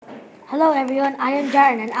Hello everyone, I am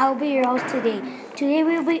Jaron and I will be your host today. Today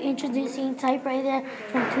we will be introducing typewriter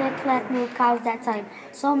from Click Clack Moo Cows That Time.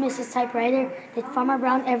 So Mrs. Typewriter, did Farmer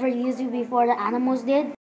Brown ever use you before the animals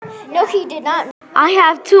did? No, he did not. I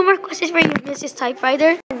have two more questions for you, Mrs.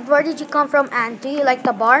 Typewriter. Where did you come from and do you like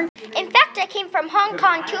the barn? In fact, I came from Hong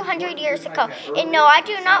Kong 200 years ago. And no, I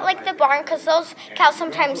do not like the barn because those cows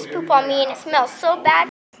sometimes poop on me and it smells so bad.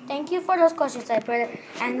 Thank you for those questions, Typewriter.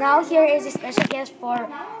 And now here is a special guest for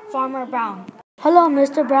Farmer Brown. Hello,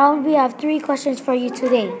 Mr. Brown. We have three questions for you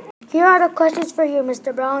today. Here are the questions for you,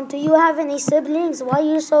 Mr. Brown. Do you have any siblings? Why are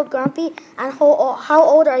you so grumpy? And how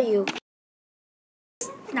old are you?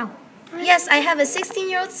 No. Yes, I have a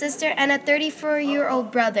 16-year-old sister and a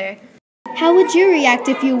 34-year-old brother. How would you react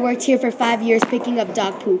if you worked here for 5 years picking up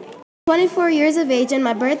dog poop? 24 years of age and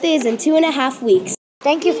my birthday is in 2.5 weeks.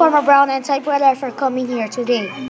 Thank you, Farmer Brown and Typewriter, for coming here today.